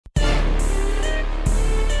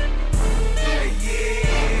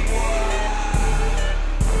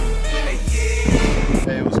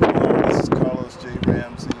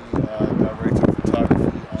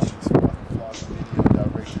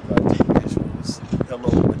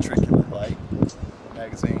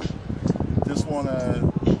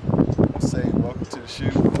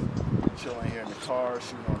shoot. Chilling here in the car,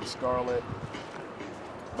 shooting on the Scarlet.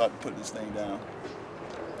 About to put this thing down.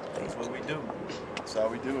 That's what we do. That's how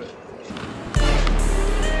we do it.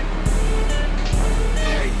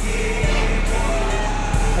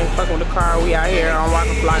 Ain't fucking with the car. We out here on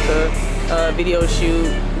Waka Flocka video shoot.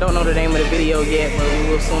 Don't know the name of the video yet, but we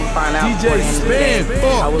will soon find out. DJ Spin,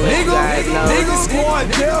 I will let you guys know. Nigga squad,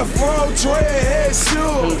 death row, tread, head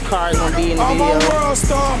shoot. The car is gonna be in the I'm video. on World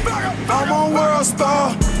Star. I'm on World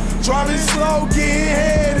Star. Driving slow, getting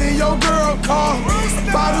head in your girl car.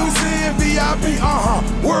 Bottles in VIP,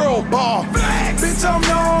 world bar. Bitch, I'm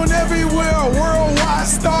known everywhere, worldwide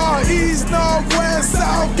star. East, north, west,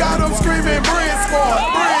 south, got them screaming Bridge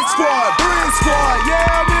Squad, Bridge Squad, Bridge Squad.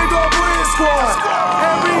 Yeah, nigga, Bridge Squad.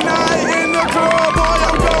 Every night in the club, boy,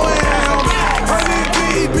 I'm going ham. 100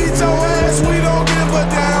 deep, beat your ass, we don't give a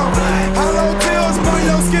damn. Hollow tails, burn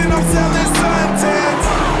your skin, I'm selling suntans.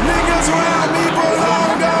 Niggas round me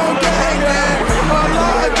belong on gangland.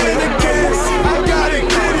 Alive in the case, I gotta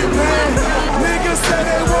get it, man. Niggas say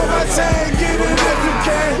they want my chain, get it if you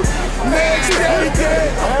can. Next day, dead,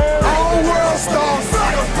 on World Star.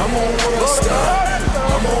 I'm on World Star.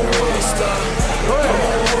 I'm on World Star. I'm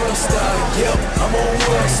on World Star. Yep, I'm on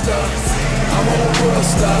World Star. I'm on World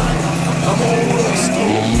Star. I'm on World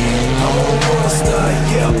Star. I'm on World Star.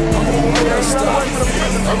 Yep, I'm on World Star.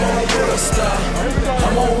 I'm on World Star.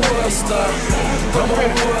 I'm on World Star. I'm on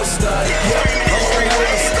World Star. Yep, I'm on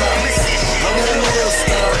World Star. I'm on World Star. I'm on World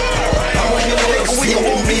Star. We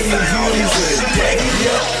gon' be in views a day.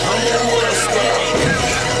 Yep, I'm on World Star.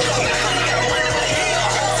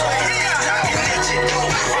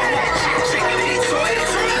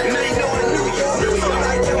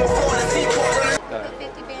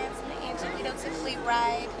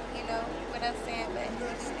 Ride, you know what I'm saying, but we do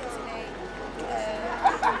it today.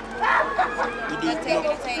 Duct Tape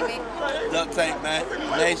Entertainment. Duct Tape, man.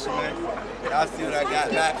 Nation, man. Y'all see what I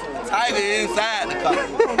got back? Tiger inside the car.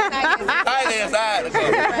 Tiger inside the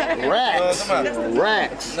car. Racks.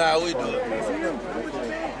 Racks. Nah, we do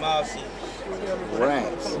it. Mild shit.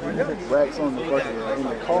 Racks. Racks on the fucking in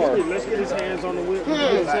the car. Let's get his hands on the wheel.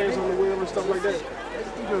 His hands on the wheel and stuff like that.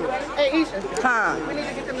 Hey, Isha. Huh? We need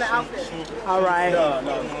to get them the outfit. All right.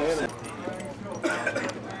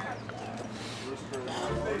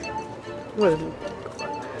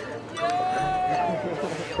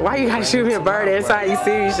 Why you gotta shoot me a bird every time you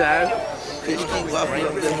see me, Sean?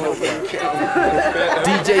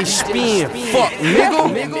 DJ Spin, fuck, nigga.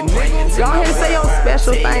 Go ahead and say your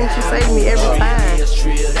special things you say to me every time.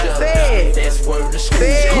 Say it.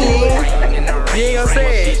 Say it, nigga. You ain't gonna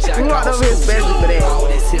say it. You walked over here special for that.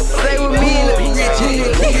 Say with me in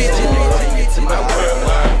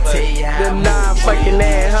the non-fucking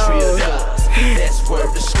assholes.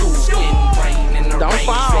 Don't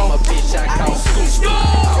fall.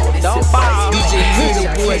 Don't fall.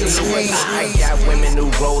 I got women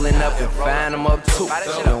who rolling up and find them up too.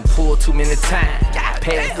 Don't pull too many times.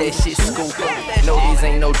 Pass that shit scoop. No, these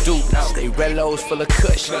ain't no dupes. They relos full of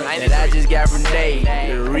cushion. And I just got Renee,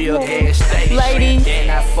 the real gas station. Lady. Then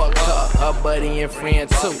I fucked her buddy and friend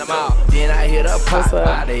too. Then I hit up pop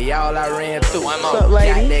out. They all I ran through. What's up,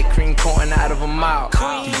 lady? Got that cream corn out of a mouth.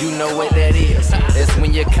 Do you know what that is? That's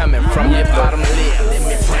when you're coming from your bottom lip. Let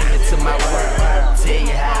me bring it to my world. Tell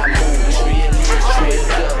you how I move. Trill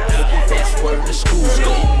up. That's word to school.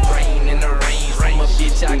 Rain in the rain. From a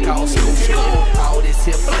bitch I call school. All this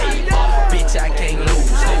here flavor. Bitch I can't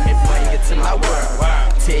lose. Let me bring it to my world.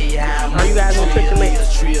 Tell you how I move. Are you guys matriculate?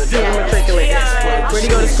 Yeah, matriculate. Where do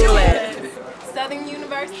you go to school at? Southern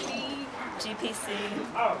University, GPC,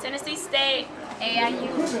 Tennessee State,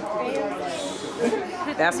 AIU.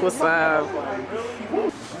 That's what's up.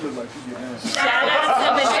 Shout out to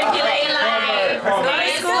Matriculate Life.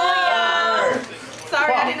 Good school, y'all.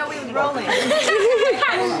 Sorry, I didn't know we was rolling.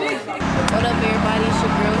 What up, everybody? It's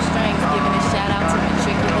your girl Strength giving a shout out to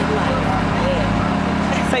Matriculate Life.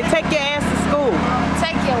 Yeah. Say, take your ass to school.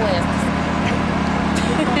 Take your ass to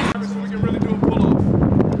So we can really do a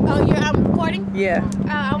pull-off. Oh, I'm recording? Yeah.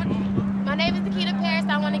 My name is Nikita Paris.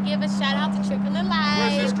 I want to give a shout out to Matriculate Life.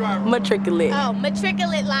 Where's this driver? Matriculate. Oh,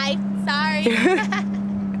 Matriculate Life. Sorry.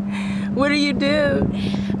 What do you do?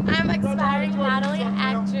 I'm an aspiring model and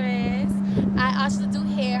actress. I also do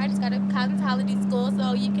hair. I just got a cosmetology school,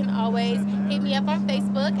 so you can always hit me up on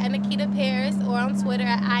Facebook at Nikita Paris or on Twitter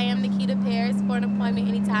at I am Nikita Paris for an appointment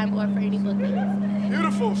anytime or for any bookings.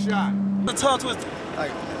 Beautiful shot. The tongue twister. All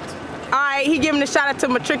right, he giving a shout out to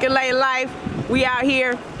Matriculate Life. We out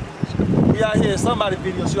here. We out here, somebody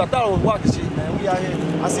video shoot. I thought it was Waka shit, man. We out here.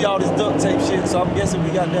 I see all this duct tape shit, so I'm guessing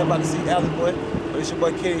we got there about to see Alley Boy. But it's your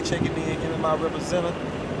boy Kerry checking in, MMI representative.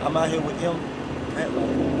 I'm out here with him.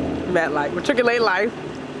 Matt Life. Matriculate life.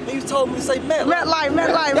 You told me to say Matt Life.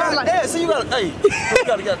 Matt Life. Yeah, so you gotta, hey, you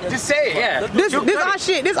gotta get Just say it, yeah. This our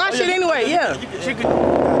shit. This our shit anyway, yeah.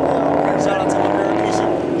 Shout out to my girl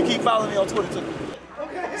Keisha. You keep following me on Twitter too.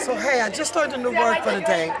 So hey, I just learned a new word for the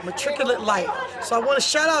day, matriculate life. So I want to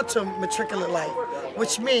shout out to matriculate life,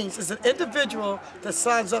 which means it's an individual that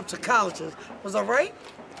signs up to colleges. Was I right?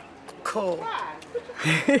 Cool.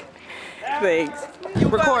 Thanks.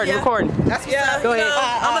 Recording. That's what's up. Go ahead.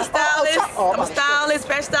 I'm a stylist,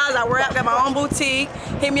 fashion stylist. I rap, got my own boutique.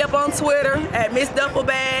 Hit me up on Twitter at Miss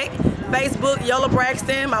Duffelbag, Facebook, Yola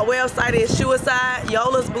Braxton. My website is Suicide,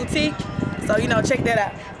 Yola's Boutique. So, you know, check that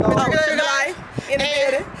out. Matriculate life in the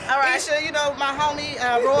building. All right. Isha, you know, my homie,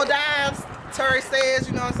 Roll Dimes, Terry says,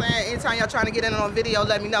 you know what I'm saying, anytime y'all trying to get in on video,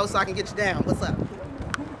 let me know so I can get you down. What's up?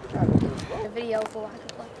 The video for Waka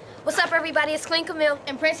Flocka. What's up, everybody? It's Queen Camille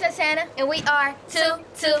and Princess Hannah, and we are too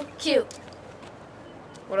cute.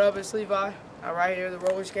 What up, it's Levi. I'm right here, the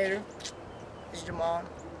roller skater. It's Jamal.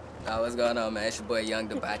 What's going on, man? It's your boy Young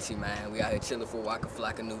Dabachi, man. We out here chilling for Waka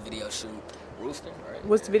Flocka new video shoot. Rooster, right?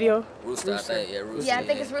 What's the video? Rooster, I think. Yeah, Rooster. Yeah, I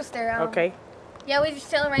think it's Rooster. Okay. Yeah, we're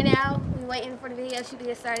just chilling right now. We're waiting for the video shoot to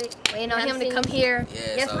get started. Waiting on him to come here.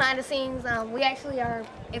 Yeah, just behind the scenes. We actually are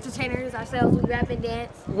entertainers ourselves. We rap and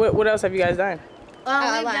dance. What else have you guys done? We've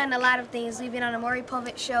done a lot of things. We've been on a Maury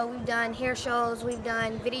Povich show. We've done hair shows. We've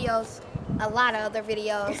done videos. A lot of other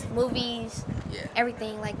videos, movies,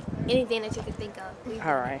 everything, like anything that you could think of.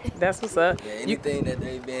 All right, that's what's up. Yeah, anything that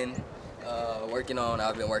they've been working on,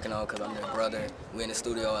 I've been working on because I'm their brother. We're in the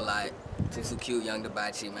studio a lot. Too cute, Young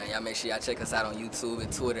Dabachi, man. Y'all make sure y'all check us out on YouTube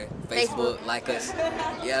and Twitter, Facebook, like us.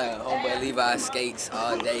 Yeah, homeboy Levi skates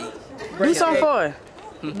all day. Do something for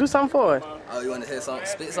it. Do something for it. Oh, you want to hear something?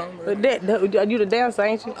 Spit something? You the dancer,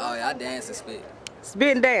 ain't you? Oh, yeah, I dance and spit.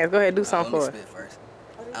 Spit and dance. Go ahead, do something for it. Let me spit first.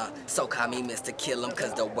 So call me Mr. Kill 'em,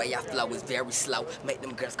 cause the way I flow is very slow. Make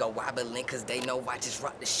them girls go wobbling, cause they know I just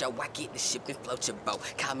rock the show. I get the ship and float your boat.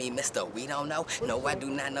 Call me Mr. We don't know. No, I do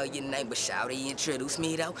not know your name, but shawty introduce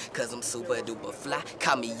me though, cause I'm super duper fly.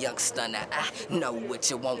 Call me Young Stunner. I know what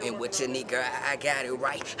you want and what you need, girl. I got it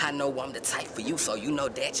right. I know I'm the type for you, so you know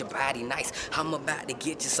that your body nice. I'm about to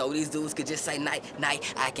get you so these dudes could just say night,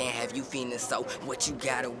 night. I can't have you feeling so. What you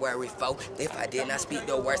gotta worry for? If I did not speak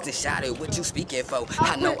the words, then shout it. What you speaking for?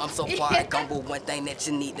 I know I'm so far gone, but one thing that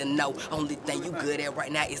you need to know, only thing you good at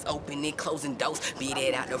right now is opening, closing doors. Beat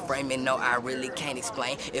it out the frame and no, I really can't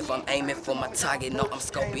explain. If I'm aiming for my target, no, I'm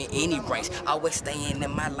scoping any range. Always staying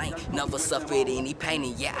in my lane, never suffered any pain,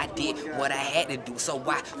 and yeah, I did what I had to do, so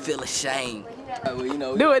I feel ashamed. Well, you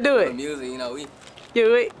know, do it. Music, you know,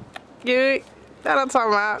 do it. That's what I'm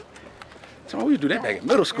talking about. So we used to do that back in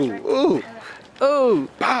middle school. Ooh.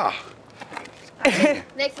 Bah.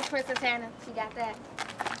 Next is Princess Hannah. She got that.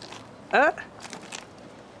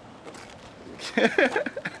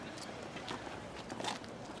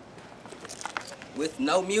 With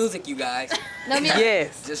no music, you guys. No music.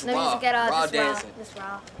 Yes. Just no raw. Music at all. Raw just dancing. Just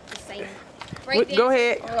raw. Just saying. Go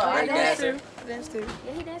ahead. Break dancer. Dance too.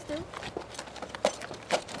 Yeah, he danced too.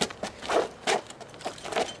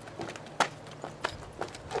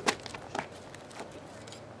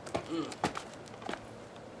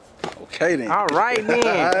 Okay then. All right then.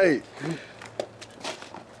 All right.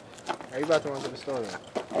 Are you about to run to the store then?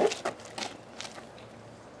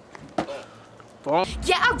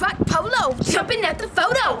 Yeah, I rock polo, jumping at the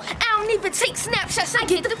photo. I don't even take snapshots, I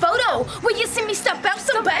get the photo. When you see me step out,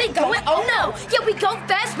 somebody going, oh no. Yeah, we go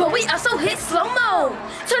fast, but we also hit slow-mo.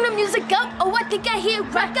 Turn the music up, oh, I think I hear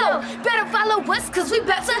Rocco. Better follow us, cause we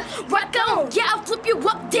about to rock on. Yeah, I'll flip you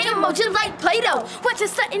up, damn, mojo like Play-Doh. Watch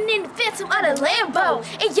us something in the Phantom on a Lambo.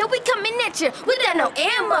 And yeah, we coming at you without no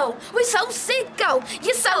ammo. We so sicko,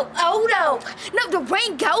 you so old-o. No, the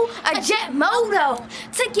Rango, a jet moto.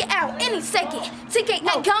 Take you out any second. Ticket,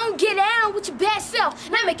 now gon' get out with your bad self.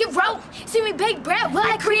 Now make it roll. See me big bread while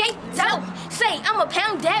I create dope. Say I'ma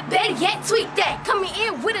pound that, better yet tweak that. Coming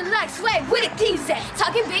in with a lock swag, with a keys at.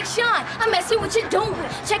 Talking Big Sean, I'm messing what you're doing.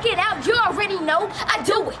 Check it out, you already know I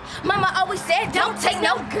do it. Mama always said don't take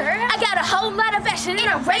no girl. I got a whole lot of action and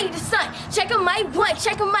I'm ready to stunt. Check a mic 1,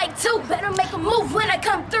 check a mic 2. Better make a move when I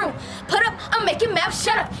come through. Put up, I'm making mouth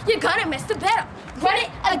shut up. You're gonna mess the bet up. Run it,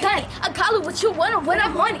 I got it. I call it what you want or what I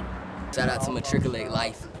want it. Shout out to Matriculate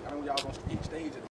Life.